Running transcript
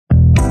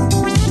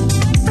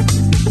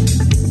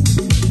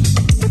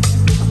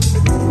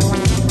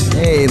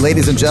Hey,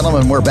 ladies and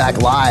gentlemen, we're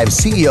back live.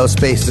 CEO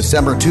Space,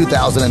 December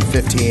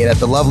 2015 at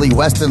the lovely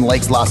Westin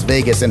Lakes, Las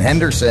Vegas in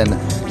Henderson,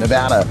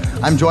 Nevada.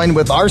 I'm joined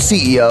with our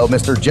CEO,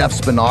 Mr. Jeff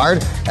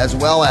Spenard, as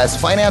well as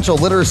financial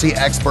literacy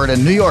expert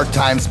and New York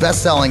Times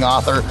bestselling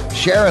author,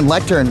 Sharon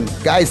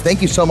Lecter. Guys,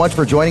 thank you so much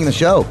for joining the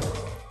show.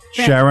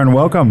 Sharon,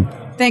 welcome.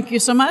 Thank you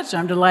so much.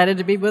 I'm delighted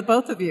to be with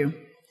both of you.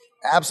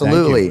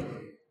 Absolutely.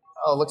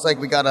 Oh, looks like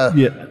we got a...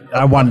 Yeah,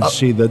 I wanted to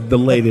see the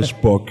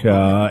latest book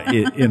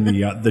in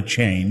the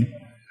chain,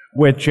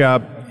 which,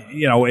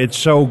 it's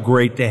so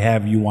great to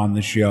have you on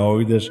the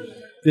show. There's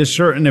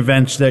certain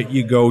events that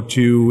you go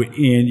to,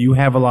 and you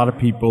have a lot of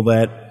people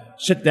that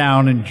sit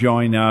down and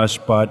join us,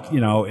 but,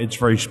 it's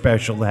very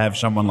special to have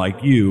someone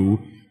like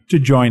you to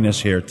join us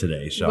here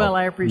today. So, well,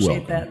 I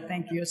appreciate that.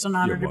 Thank you. It's an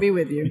honor to be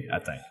with you. Yeah,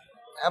 thank you.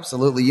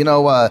 Absolutely.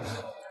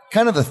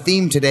 Kind of the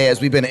theme today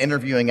as we've been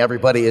interviewing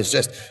everybody is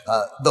just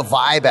the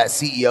vibe at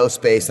CEO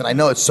Space. And I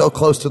know it's so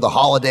close to the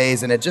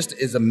holidays, and it just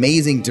is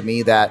amazing to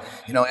me that,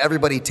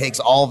 everybody takes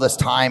all this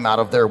time out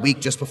of their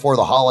week just before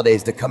the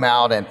holidays to come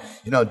out and,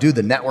 do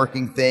the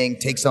networking thing,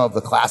 take some of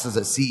the classes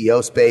at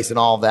CEO Space and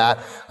all of that.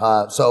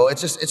 So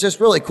it's just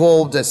really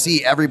cool to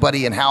see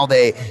everybody and how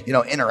they,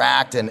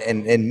 interact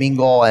and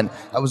mingle. And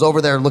I was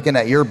over there looking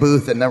at your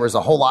booth, and there was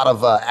a whole lot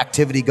of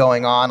activity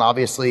going on.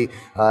 Obviously,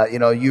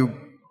 you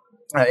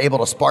able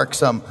to spark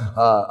some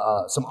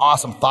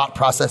awesome thought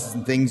processes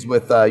and things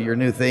with your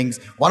new things.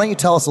 Why don't you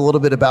tell us a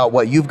little bit about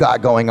what you've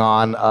got going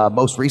on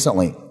most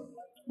recently?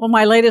 Well,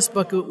 my latest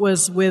book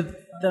was with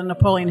the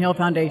Napoleon Hill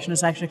Foundation.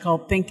 It's actually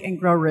called Think and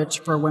Grow Rich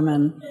for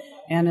Women,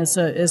 and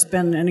it's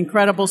been an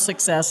incredible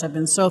success. I've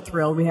been so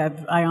thrilled.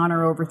 I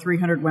honor over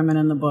 300 women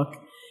in the book.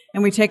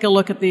 And we take a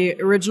look at the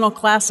original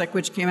classic,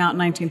 which came out in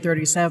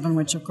 1937,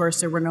 which, of course,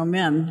 there were no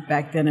men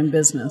back then in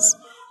business.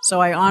 So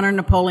I honor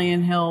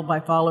Napoleon Hill by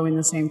following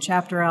the same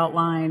chapter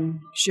outline,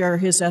 share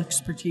his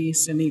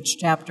expertise in each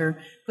chapter,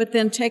 but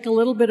then take a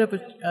little bit of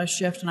a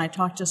shift, and I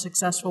talk to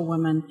successful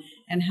women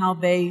and how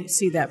they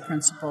see that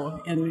principle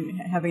in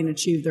having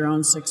achieved their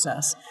own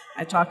success.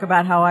 I talk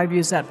about how I've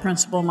used that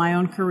principle in my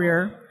own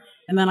career,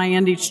 and then I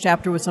end each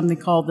chapter with something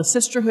called the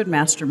Sisterhood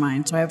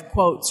Mastermind. So I have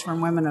quotes from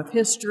women of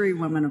history,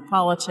 women of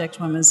politics,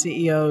 women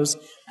CEOs,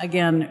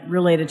 again,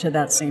 related to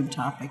that same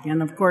topic.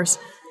 And of course,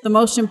 the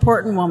most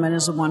important woman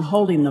is the one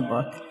holding the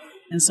book.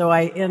 And so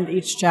I end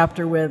each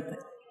chapter with,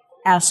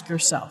 ask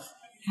yourself,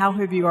 how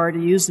have you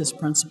already used this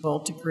principle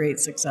to create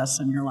success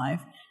in your life?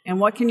 And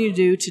what can you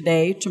do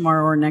today,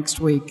 tomorrow, or next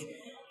week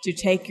to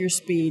take your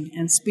speed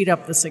and speed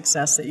up the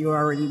success that you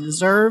already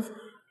deserve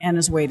and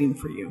is waiting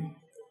for you?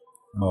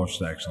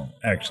 Most excellent.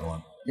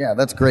 Excellent. Yeah,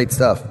 that's great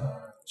stuff.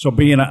 So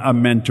being a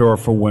mentor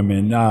for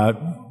women,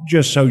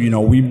 just so you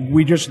know,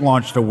 we just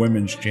launched a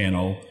women's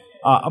channel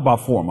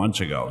about 4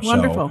 months ago.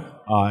 Wonderful. So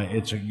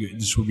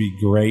this would be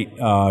great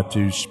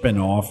to spin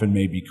off and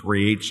maybe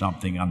create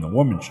something on the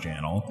women's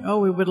channel. Oh,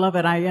 we would love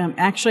it.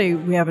 Actually,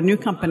 we have a new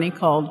company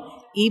called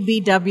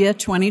EBW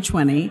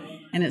 2020,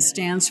 and it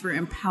stands for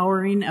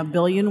Empowering a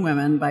Billion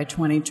Women by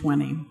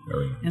 2020.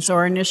 Very nice. And so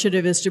our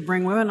initiative is to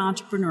bring women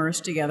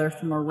entrepreneurs together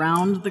from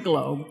around the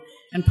globe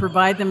and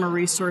provide them a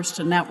resource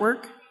to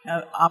network,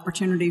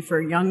 opportunity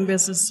for young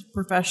business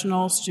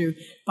professionals to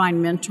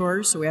find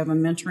mentors. So we have a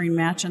mentoring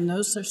match, and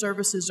those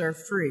services are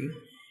free.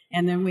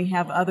 And then we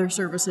have other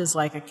services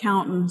like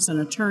accountants and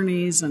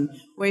attorneys and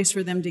ways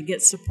for them to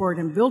get support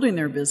in building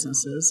their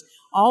businesses,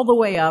 all the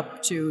way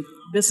up to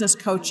business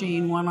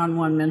coaching,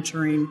 one-on-one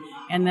mentoring.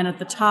 And then at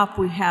the top,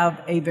 we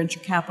have a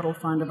venture capital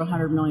fund of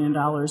 $100 million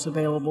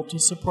available to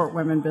support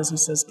women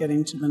businesses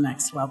getting to the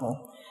next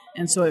level.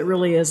 And so it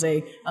really is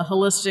a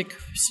holistic,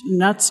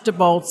 nuts to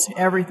bolts,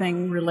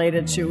 everything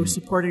related to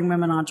supporting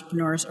women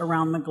entrepreneurs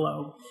around the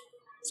globe.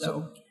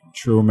 So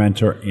true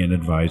mentor and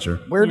advisor.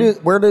 Where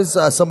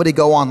does somebody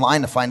go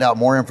online to find out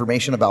more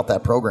information about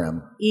that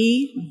program?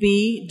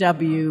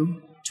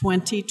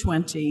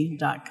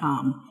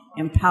 EBW2020.com.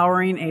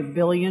 Empowering a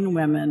Billion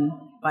Women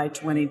by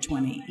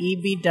 2020.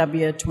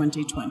 EBW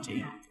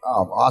 2020.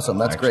 Oh, awesome.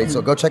 That's great.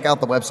 So go check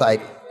out the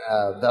website.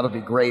 That'll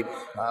be great.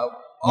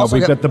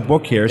 We've got the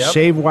book here, Yep.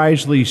 Save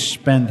Wisely,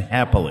 Spend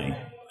Happily.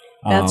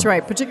 That's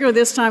right. Particularly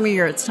this time of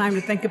year, it's time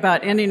to think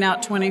about ending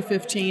out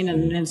 2015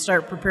 and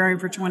start preparing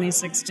for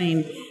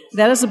 2016.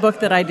 That is a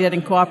book that I did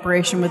in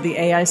cooperation with the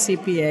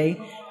AICPA.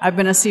 I've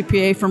been a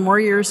CPA for more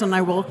years than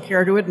I will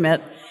care to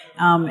admit,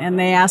 and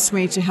they asked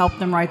me to help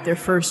them write their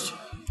first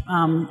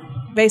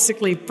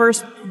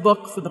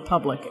book for the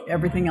public.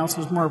 Everything else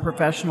was more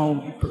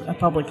professional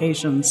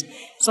publications.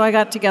 So I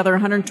got together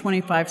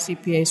 125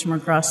 CPAs from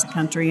across the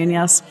country, and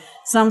yes,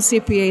 some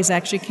CPAs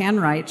actually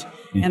can write,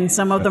 and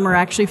some of them are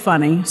actually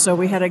funny. So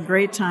we had a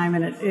great time,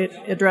 and it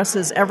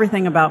addresses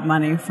everything about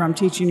money, from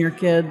teaching your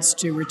kids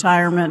to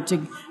retirement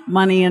to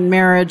money and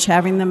marriage,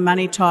 having the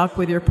money talk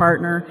with your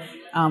partner,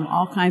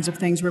 all kinds of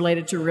things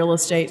related to real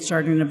estate,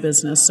 starting a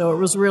business. So it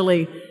was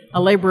really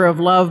a labor of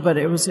love, but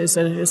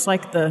it's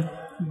like the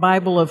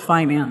Bible of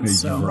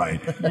finance. So.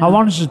 Right. How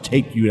long does it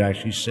take you to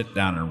actually sit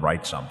down and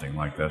write something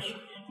like this?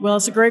 Well,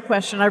 it's a great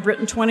question. I've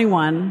written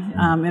 21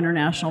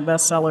 international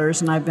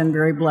bestsellers, and I've been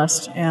very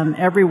blessed, and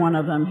every one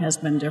of them has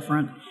been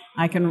different.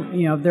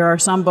 There are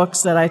some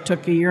books that I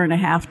took a year and a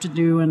half to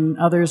do, and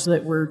others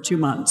that were 2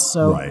 months.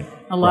 So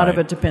a lot of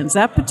it depends.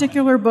 That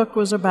particular book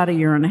was about a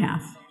year and a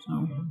half.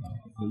 So.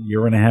 A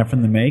year and a half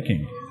in the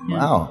making. Yeah.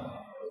 Wow.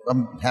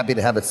 I'm happy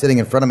to have it sitting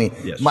in front of me.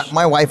 Yes.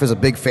 My wife is a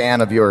big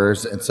fan of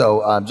yours, and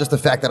so just the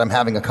fact that I'm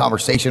having a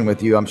conversation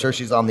with you, I'm sure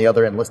she's on the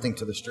other end listening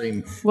to the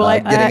stream,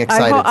 getting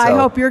excited. I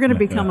hope you're going to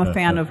become a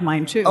fan of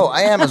mine too. Oh,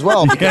 I am as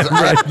well. Because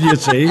You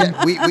see?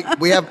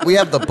 we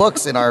have the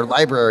books in our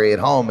library at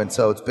home, and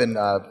so it's been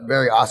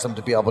very awesome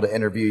to be able to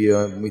interview you,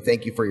 and we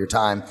thank you for your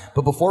time.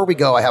 But before we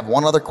go, I have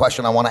one other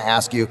question I want to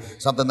ask you,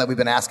 something that we've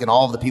been asking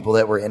all of the people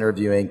that we're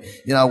interviewing.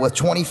 With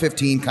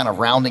 2015 kind of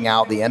rounding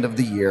out the end of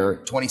the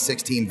year,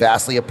 2016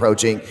 vastly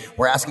approaching,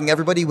 we're asking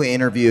everybody we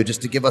interview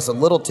just to give us a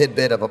little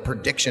tidbit of a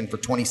prediction for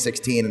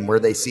 2016 and where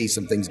they see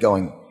some things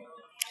going.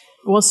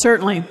 Well,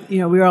 certainly,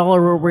 we all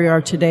are where we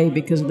are today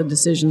because of the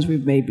decisions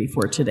we've made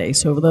before today.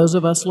 So for those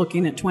of us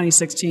looking at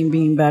 2016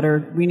 being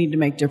better, we need to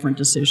make different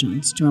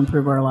decisions to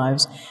improve our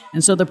lives.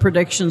 And so the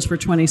predictions for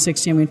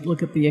 2016, we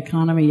look at the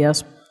economy.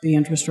 Yes, the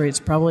interest rates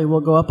probably will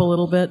go up a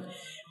little bit,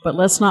 but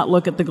let's not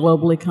look at the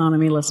global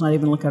economy. Let's not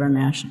even look at our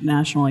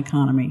national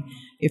economy.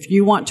 If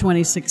you want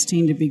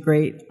 2016 to be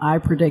great, I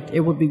predict it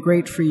will be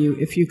great for you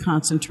if you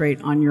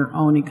concentrate on your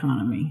own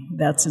economy.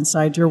 That's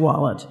inside your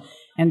wallet.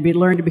 And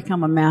learn to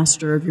become a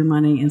master of your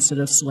money instead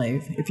of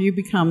slave. If you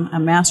become a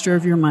master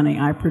of your money,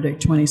 I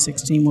predict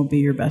 2016 will be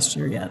your best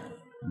year yet.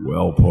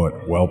 Well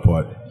put. Well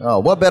put. Oh,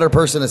 what better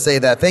person to say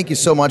that? Thank you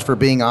so much for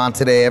being on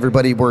today.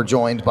 Everybody, we're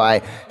joined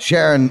by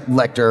Sharon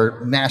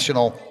Lechter,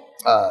 national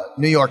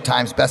New York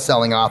Times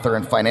bestselling author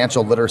and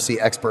financial literacy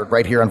expert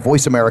right here on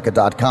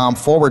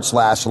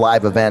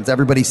voiceamerica.com/live events.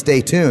 Everybody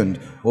stay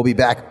tuned. We'll be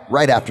back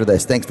right after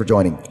this. Thanks for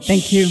joining.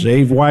 Thank you.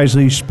 Save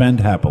wisely,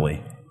 spend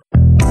happily.